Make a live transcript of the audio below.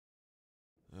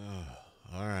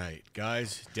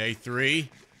Guys, day 3.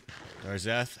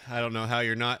 Darzeth, I don't know how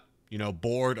you're not,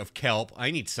 bored of kelp.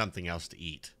 I need something else to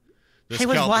eat. This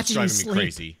kelp is driving me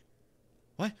crazy.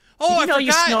 What? Oh, I forgot!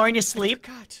 You snore in your sleep?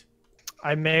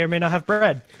 I may or may not have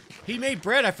bread. He made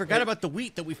bread. I forgot about the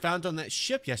wheat that we found on that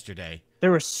ship yesterday.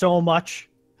 There was so much.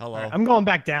 Hello. Right, I'm going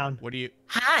back down. What are you?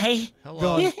 Hi.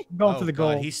 Hello. Going for the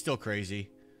goal. He's still crazy.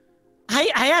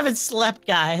 I haven't slept,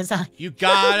 guys. You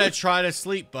gotta try to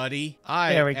sleep, buddy.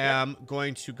 I am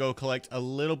going to go collect a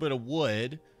little bit of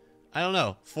wood. I don't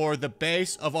know, for the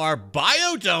base of our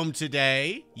biodome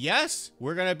today. Yes,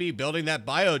 we're gonna be building that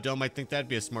biodome. I think that'd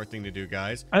be a smart thing to do,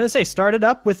 guys. I was gonna say, start it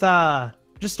up with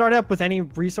just start it up with any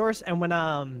resource, and when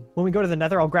we go to the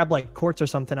Nether, I'll grab like quartz or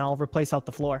something. I'll replace out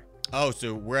the floor. Oh,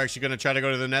 so we're actually gonna try to go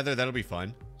to the Nether. That'll be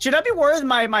fun. Should I be worried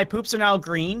my poops are now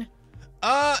green?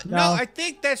 No, I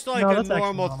think that's like a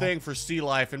normal thing for sea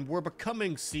life, and we're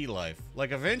becoming sea life.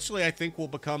 Like, eventually, I think we'll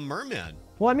become mermen.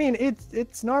 Well, I mean,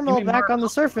 it's normal back on the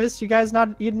surface. You guys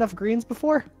not eat enough greens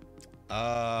before?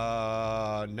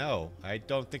 No. I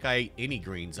don't think I ate any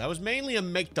greens. I was mainly a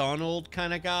McDonald's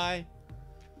kind of guy.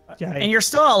 Yeah. And you're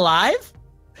still alive?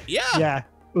 Yeah. Yeah.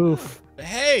 Oof.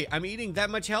 Hey, I'm eating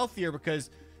that much healthier because,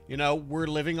 we're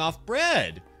living off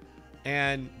bread.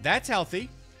 And that's healthy.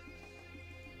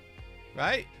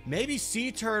 Right? Maybe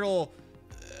sea turtle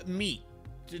meat.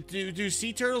 Do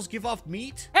sea turtles give off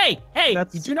meat? Hey,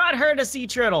 you do not hurt a sea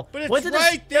turtle. But it's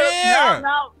right there.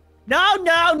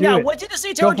 No. What did the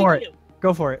sea turtle do to you?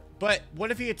 Go for it. But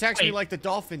what if he attacks me like the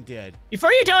dolphin did?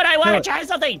 Before you do it, I want to try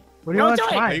something. What do you want to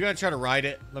try? Are you going to try to ride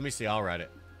it? Let me see. I'll ride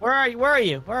it. Where are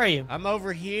you? I'm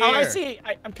over here. Oh, I see.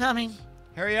 I'm coming.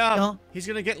 Hurry up. No. He's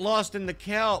going to get lost in the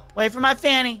kelp. Wait for my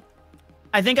fanny.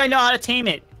 I think I know how to tame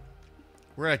it.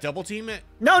 We're gonna double team it?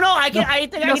 No, I think I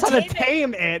can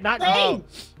tame it. Not tame. Oh,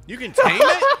 you can tame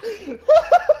it?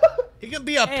 He can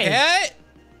be a pet?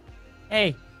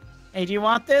 Hey, do you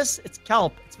want this? It's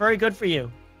kelp. It's very good for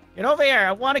you. Get over here.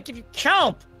 I want to give you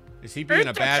kelp. Is he being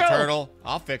a bad turtle?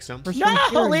 I'll fix him.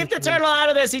 No, leave the turtle out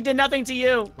of this. He did nothing to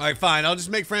you. All right, fine. I'll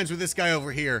just make friends with this guy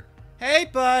over here. Hey,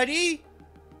 buddy.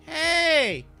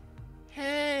 Hey.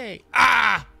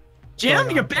 Ah!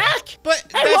 Jim, you're back? But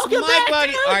that's my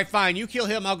buddy. All right, fine. You kill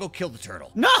him. I'll go kill the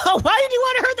turtle. No, why did you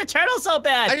want to hurt the turtle so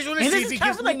bad? I just want to see if he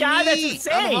gives me meat. That's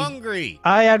insane. I'm hungry.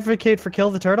 I advocate for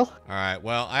kill the turtle. All right,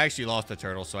 well, I actually lost the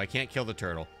turtle, so I can't kill the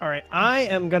turtle. All right, I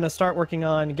am going to start working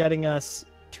on getting us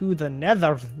to the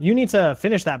Nether. You need to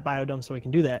finish that biodome so we can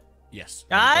do that. Yes.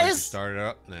 Guys. Start it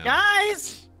up now.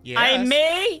 Guys. Yes.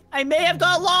 I may have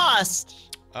got lost.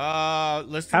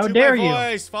 Listen to my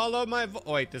voice. Follow my voice.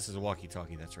 Oh, wait, this is a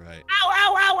walkie-talkie. That's right.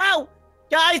 Ow.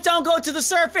 Guys, don't go to the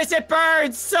surface. It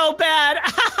burns so bad.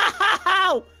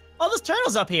 Ow. All those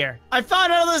turtles up here. I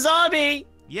found another zombie.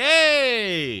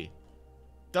 Yay.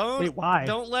 Wait, why?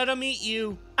 Don't let him eat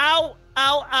you. Ow.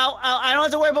 I don't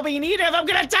have to worry about being eaten if I'm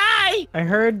going to die. I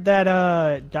heard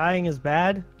that dying is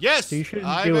bad. Yes. So you shouldn't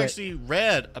I've do actually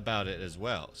read about it as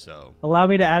well, so. Allow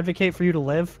me to advocate for you to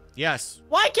live. Yes.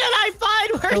 Why can't I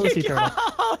find where you go?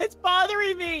 It's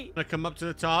bothering me. I'm gonna come up to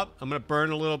the top. I'm gonna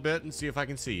burn a little bit and see if I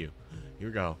can see you. Here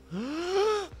we go.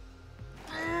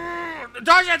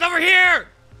 Darzeth, over here!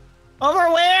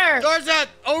 Over where? Darzeth,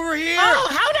 over here! Oh,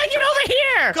 how did I get over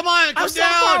here? Come on, come down! I'm so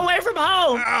far away from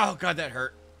home. Oh, God, that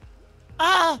hurt.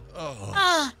 The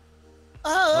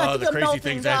crazy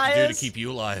things I have to do to keep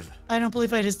you alive. I don't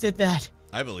believe I just did that.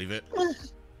 I believe it.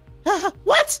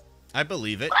 What? I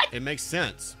believe it. What? It makes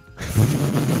sense.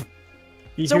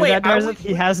 You hear that, Darzeth?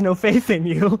 He has no faith in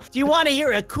you. Do you want to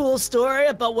hear a cool story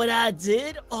about what I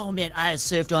did? Oh, man, I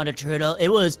surfed on a turtle. It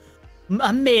was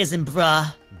amazing,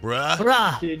 bruh.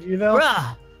 Bruh? Did you, though?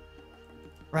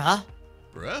 Bruh?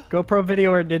 GoPro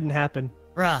video or it didn't happen?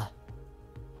 Bruh.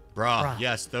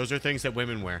 Yes, those are things that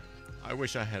women wear. I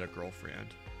wish I had a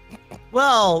girlfriend.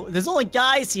 Well, there's only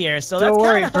guys here, so that's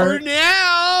kind of... For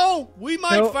now! We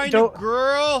might find a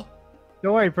girl!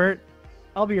 Don't worry, Bert.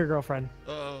 I'll be your girlfriend.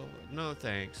 Oh, no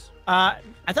thanks. I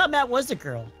thought Matt was the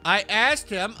girl. I asked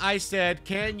him, I said,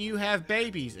 can you have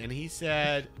babies? And he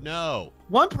said, no.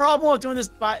 One problem with doing this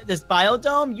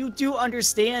biodome, you do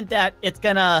understand that it's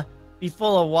gonna be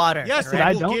full of water. Yes,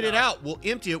 right? we'll get it out. We'll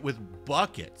empty it with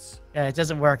buckets. Yeah, it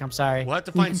doesn't work. I'm sorry. We'll have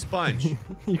to find sponge.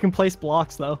 You can place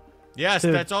blocks, though. Yes,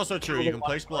 that's also true. You can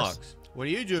place blocks. What are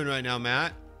you doing right now,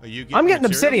 Matt? Are you getting I'm getting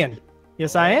obsidian.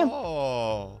 Yes, I am.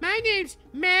 Oh. My name's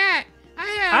Matt.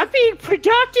 I'm being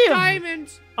productive.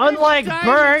 Diamonds. Unlike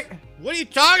Bert. What are you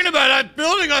talking about? I'm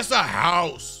building us a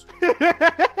house.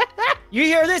 You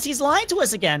hear this? He's lying to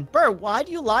us again. Bert, why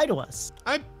do you lie to us?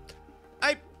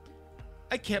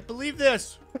 I can't believe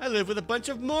this. I live with a bunch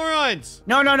of morons.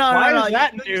 No. Why is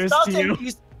that news to you?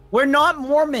 We're not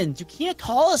Mormons. You can't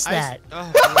call us that.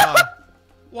 Oh, God.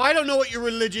 Well, I don't know what your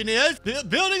religion is.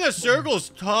 Building a circle's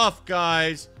tough,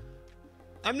 guys.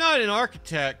 I'm not an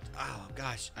architect. Oh,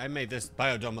 gosh. I made this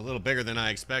biodome a little bigger than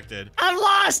I expected. I'm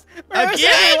lost.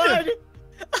 Again?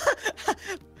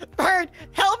 Bird,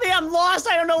 help me. I'm lost.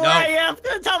 I don't know where I am.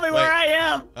 Tell me where I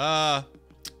am. I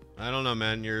don't know,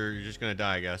 man. You're just going to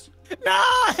die, I guess. No,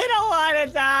 I don't want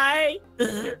to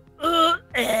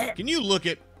die. Can you look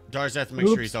at Darzeth and make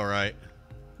sure he's all right?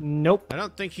 Nope. I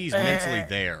don't think he's mentally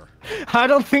there. I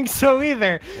don't think so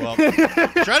either. Well,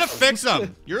 try to fix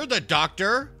him. You're the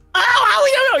doctor.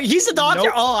 Oh, no. He's a doctor.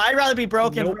 Nope. Oh, I'd rather be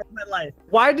broken for my life.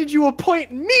 Why did you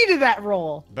appoint me to that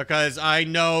role? Because I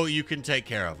know you can take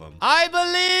care of him. I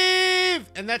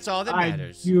believe! And that's all that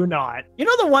matters. I do not. You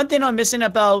know the one thing I'm missing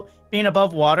about being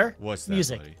above water? What's that,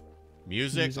 Music. buddy?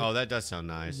 Music? Oh, that does sound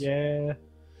nice. Yeah.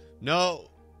 No.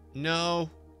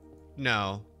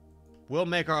 We'll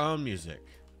make our own music.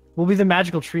 We'll be the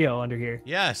magical trio under here.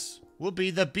 Yes. We'll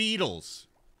be the Beatles.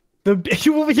 We'll be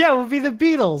the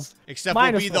Beatles. Except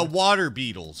we'll be the water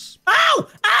Beatles. Ow!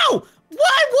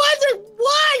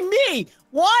 Why me?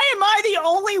 Why am I the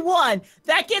only one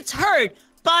that gets hurt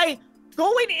by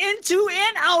going into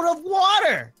and out of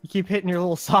water? You keep hitting your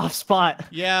little soft spot.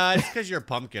 Yeah, it's because you're a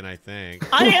pumpkin, I think.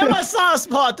 I am a soft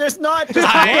spot. There's not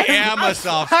just I am a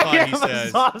soft spot, he says.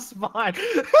 A soft spot.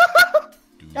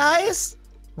 Guys?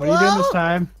 What are you doing this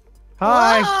time?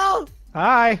 Hi. Hello?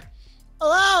 Hi.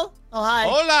 Hello? Oh, hi.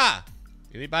 Hola!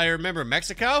 Anybody remember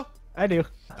Mexico? I do.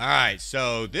 All right,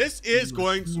 so this is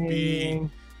going to be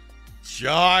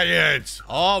giant.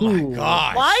 Oh my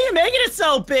gosh. Why are you making it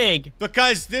so big?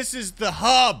 Because this is the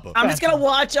hub. I'm just gonna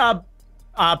watch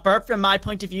Bert from my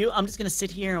point of view. I'm just gonna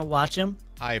sit here and watch him.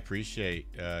 I appreciate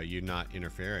you not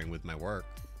interfering with my work.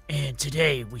 And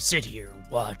today we sit here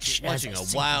and watch. Watching a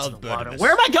wild bird.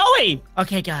 Where am I going?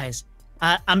 Okay, guys.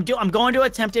 I'm going to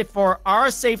attempt it for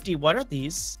our safety. What are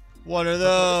these? What are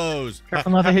those?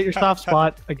 Careful not to hit your soft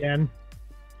spot again.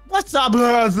 What's up?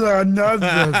 That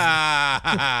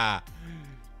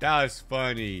was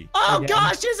funny. Oh Again.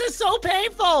 gosh, this is so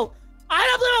painful. I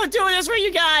don't know I'm doing this for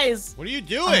you guys. What are you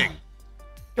doing?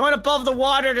 Going above the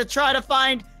water to try to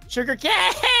find sugar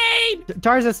cane.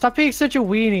 Darzeth, stop being such a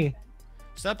weenie.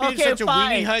 Stop being Okay, such a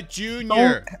fine. weenie hut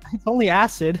junior. It's only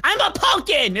acid. I'm a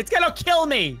pumpkin. It's gonna kill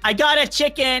me. I got a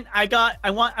chicken. I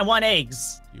want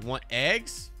eggs. You want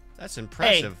eggs? That's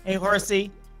impressive. Hey,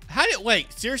 horsey.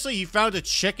 Wait, seriously, you found a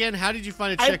chicken? How did you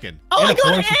find a chicken? I got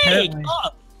an horse, egg. apparently.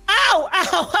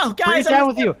 Ow, guys. Bring it down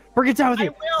with you. Bring it down with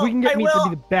you. will, We can get I meat to will.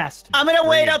 be the best. I'm gonna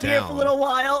wait it up here for a down. little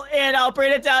while, and I'll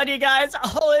bring it down to you guys.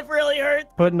 Oh, it really hurts.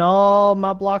 Putting all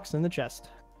my blocks in the chest,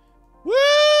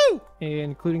 Woo!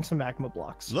 including some magma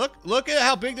blocks. Look at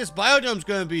how big this biodome's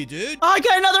gonna be, dude. Oh, I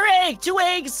got another egg. 2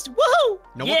 eggs. Woohoo!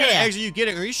 Now, what kind of eggs are you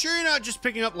getting? Are you sure you're not just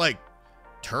picking up, like,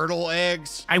 turtle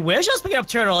eggs? I wish I was picking up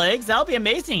turtle eggs. That would be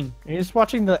amazing. Are you just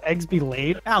watching the eggs be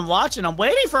laid? I'm watching. I'm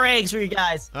waiting for eggs for you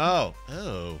guys. Oh,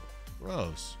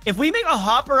 gross. If we make a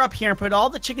hopper up here and put all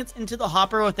the chickens into the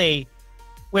hopper with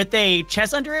a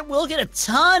chest under it, we'll get a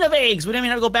ton of eggs. We don't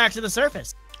even have to go back to the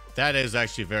surface. That is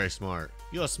actually very smart.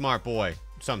 You're a smart boy,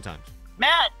 sometimes.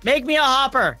 Matt, make me a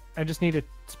hopper. I just need a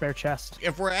spare chest.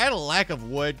 If we're at a lack of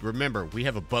wood, remember, we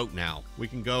have a boat now. We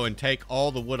can go and take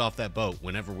all the wood off that boat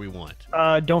whenever we want.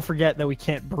 Don't forget that we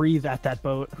can't breathe at that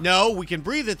boat. No, we can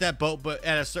breathe at that boat, but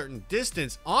at a certain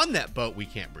distance on that boat, we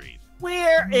can't breathe.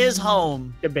 Where is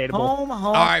home? Debatable. Home.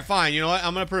 All right, fine. You know what?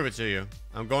 I'm going to prove it to you.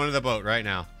 I'm going to the boat right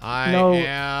now. I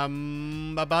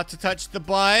am about to touch the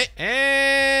butt,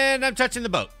 and I'm touching the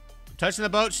boat. I'm touching the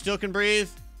boat. Still can breathe.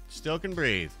 Still can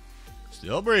breathe.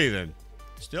 Still breathing.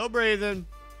 Still breathing.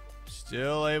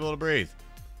 Still able to breathe.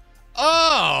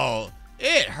 Oh,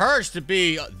 it hurts to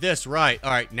be this right.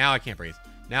 All right, now I can't breathe.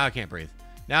 Now I can't breathe.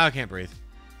 Now I can't breathe.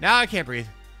 Now I can't breathe.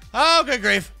 Oh, good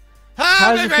grief. Oh,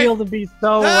 How does it feel to be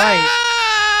so right?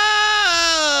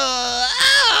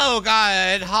 Oh,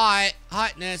 God.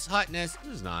 Hotness. This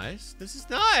is nice. This is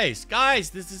nice. Guys,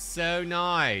 this is so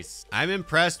nice. I'm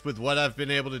impressed with what I've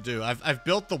been able to do. I've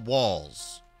built the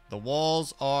walls. The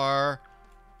walls are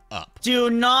up. Do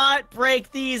not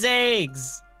break these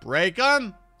eggs. Break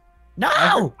them?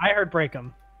 No! I heard break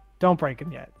them. Don't break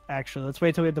them yet. Actually, let's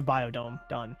wait till we get the biodome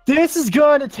done. This is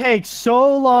going to take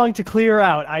so long to clear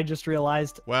out, I just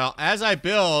realized. Well, as I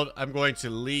build, I'm going to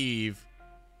leave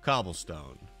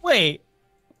cobblestone. Wait.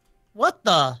 What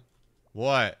the?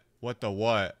 What? What the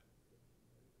what?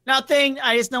 Nothing.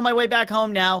 I just know my way back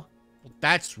home now. Well,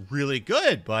 that's really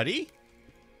good, buddy.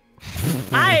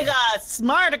 I got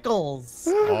smarticles.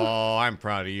 Oh, I'm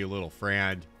proud of you, little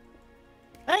friend.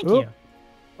 Thank Oop. you.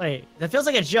 Wait, that feels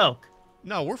like a joke.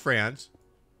 No, we're friends.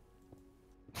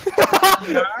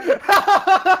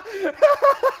 That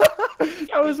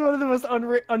was one of the most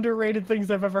underrated things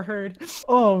I've ever heard.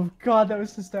 Oh god, that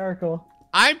was hysterical.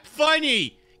 I'm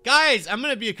funny, guys. I'm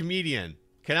gonna be a comedian.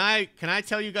 Can I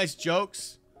tell you guys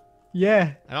jokes?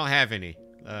 Yeah. I don't have any.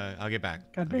 I'll get back.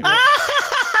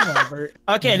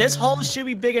 Okay, this hole should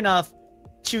be big enough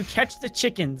to catch the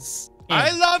chickens.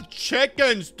 I love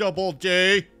chickens, Double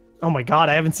D. Oh my god,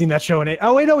 I haven't seen that show in it.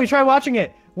 Oh wait, no, we tried watching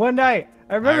it one night.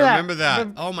 I remember that.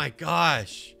 Oh my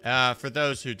gosh. For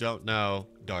those who don't know,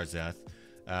 Darzeth,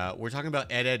 we're talking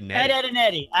about Ed, and Eddie. Ed, and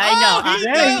Eddie. I know. He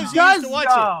knows. He used to watch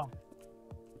it.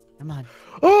 Come on.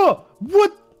 Oh,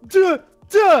 what?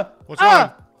 What's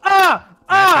wrong?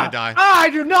 Matt's gonna die. I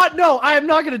do not know. I am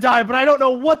not gonna die, but I don't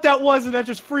know what that was, and that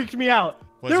just freaked me out.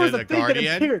 Was it a guardian?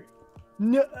 That appeared.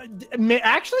 No,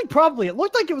 actually, probably. It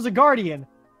looked like it was a guardian,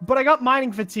 but I got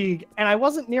mining fatigue, and I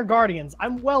wasn't near guardians.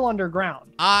 I'm well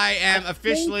underground. I am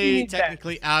officially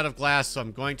technically out of glass, so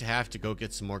I'm going to have to go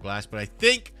get some more glass, but I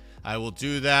think I will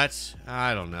do that,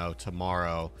 I don't know,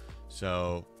 tomorrow.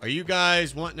 So, are you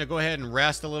guys wanting to go ahead and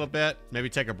rest a little bit? Maybe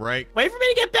take a break? Wait for me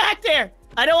to get back there.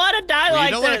 I don't want to die like this.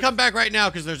 You don't want to come back right now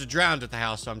because there's a drowned at the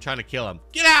house, so I'm trying to kill him.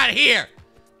 Get out of here!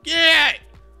 Get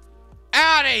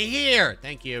out of here!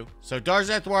 Thank you. So,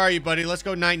 Darzeth, where are you, buddy? Let's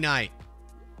go night-night.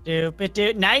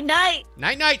 Doop-a-doop. Night-night.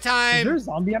 Night-night time. Is there a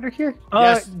zombie under here?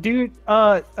 Yes. Dude,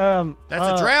 That's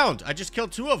a drowned. I just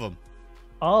killed 2 of them.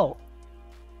 Oh.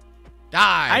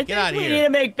 Die. Get out of here. I think we need to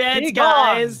make beds,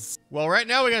 guys. Well, right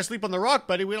now we gotta sleep on the rock,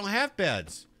 buddy. We don't have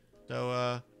beds.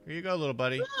 So, here you go, little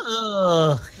buddy.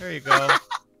 There you go.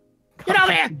 Get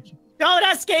over here. Don't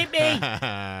escape me.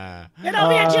 Get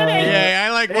over here, Jimmy. Yeah,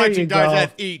 I like watching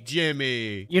Darzeth eat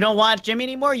Jimmy. You don't want Jimmy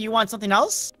anymore? You want something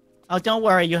else? Oh, don't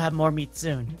worry. You'll have more meat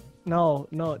soon. No,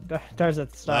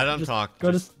 Darzeth, stop. Let him talk.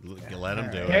 Just let him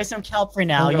do it. Here's some kelp for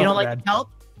now. You don't like the kelp?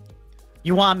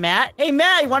 You want Matt? Hey,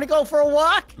 Matt, you want to go for a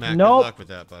walk? Matt, good luck with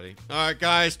that, buddy. All right,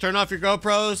 guys, turn off your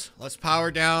GoPros. Let's power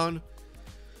down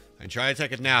and try to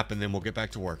take a nap, and then we'll get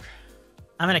back to work.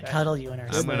 I'm going to cuddle you in our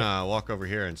I'm going to walk over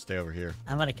here and stay over here.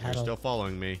 I'm going to cuddle. You're still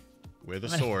following me with a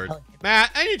sword. Matt,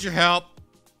 I need your help.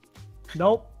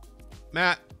 Nope.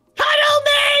 Matt.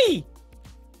 Cuddle me!